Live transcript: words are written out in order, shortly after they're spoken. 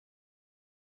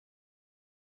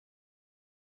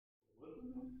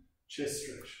Chest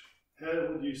stretch.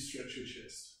 How would you stretch your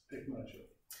chest? Pec major.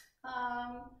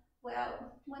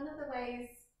 Well, one of the ways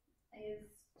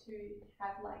is to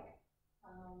have like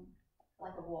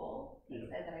a wall so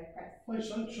that I press. Please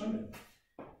show me.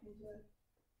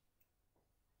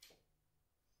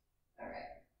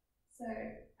 Alright, so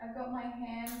I've got my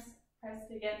hands pressed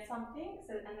against something,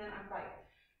 and then I'm like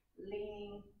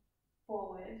leaning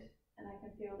forward and I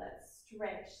can feel that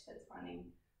stretch that's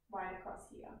running right across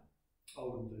here. I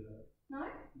wouldn't do that. No?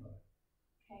 No.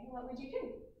 Okay, what would you do?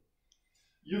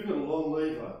 You've got a long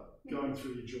lever going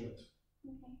through your joint.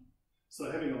 Okay.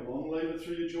 So having a long lever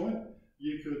through your joint,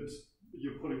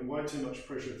 you're putting way too much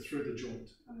pressure through the joint.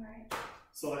 Alright.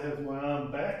 So I have my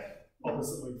arm back,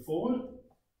 oppositely forward,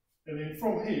 and then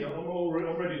from here,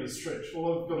 I'm ready to stretch.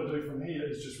 All I've got to do from here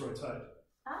is just rotate.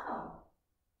 Oh,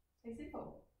 so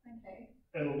simple. Okay.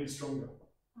 And it'll be stronger.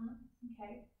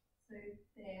 Okay, so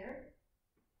there,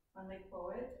 one leg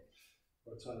forward.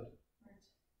 Rotate.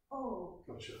 Oh.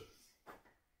 Gotcha.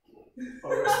 I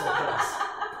rest my case.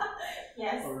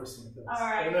 Yes. I rest my case. All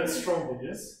right. And that's stronger,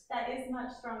 yes? That is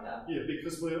much stronger. Yeah,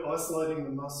 because we're isolating the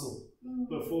muscle.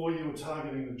 Before you're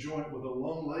targeting the joint with a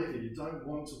long lever, you don't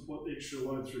want to put extra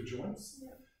load through joints.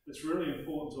 Yep. It's really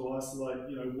important to isolate,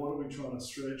 what are we trying to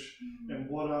stretch and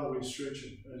what are we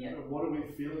stretching and what are we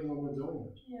feeling when we're doing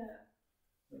it.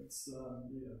 Yeah. It's,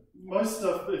 Most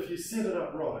stuff, if you set it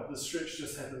up right, the stretch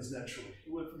just happens naturally.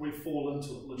 We fall into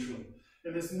it, literally.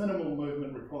 And there's minimal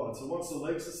movement required. So once the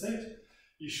legs are set,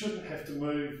 you shouldn't have to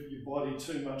move your body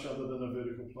too much other than a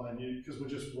vertical plane because we're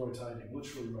just rotating,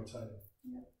 literally rotating.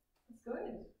 Yep. That's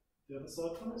good. The other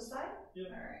side, please. Other side? Yeah.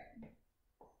 Alright.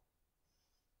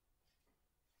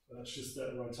 So that's just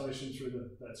that rotation through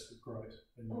that's great.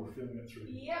 And you're feeling it through.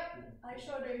 Yep, I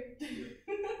sure do.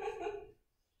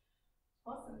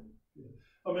 Awesome. Yeah.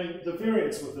 I mean, the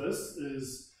variance with this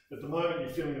is, at the moment you're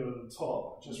feeling it at the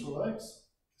top, just relax.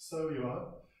 So you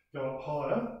are. Go up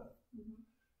higher,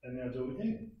 and now do it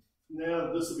again.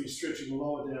 Now this will be stretching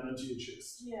lower down into your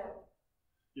chest. Yeah.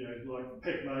 Like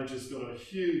pec major's got a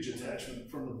huge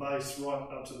attachment from the base right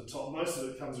up to the top. Most of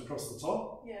it comes across the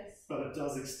top, yes, but it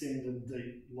does extend in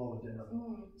deep lower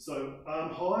down. So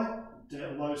arm high,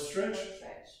 down low stretch. Low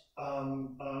stretch.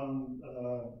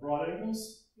 Right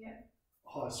angles,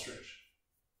 high stretch.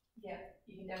 Yeah,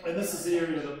 you can definitely. And this is the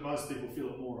area that most people feel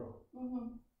it more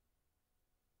in.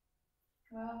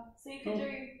 Well, so you could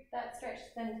do that stretch,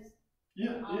 then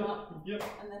arm up,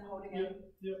 and then hold again.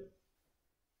 Yep.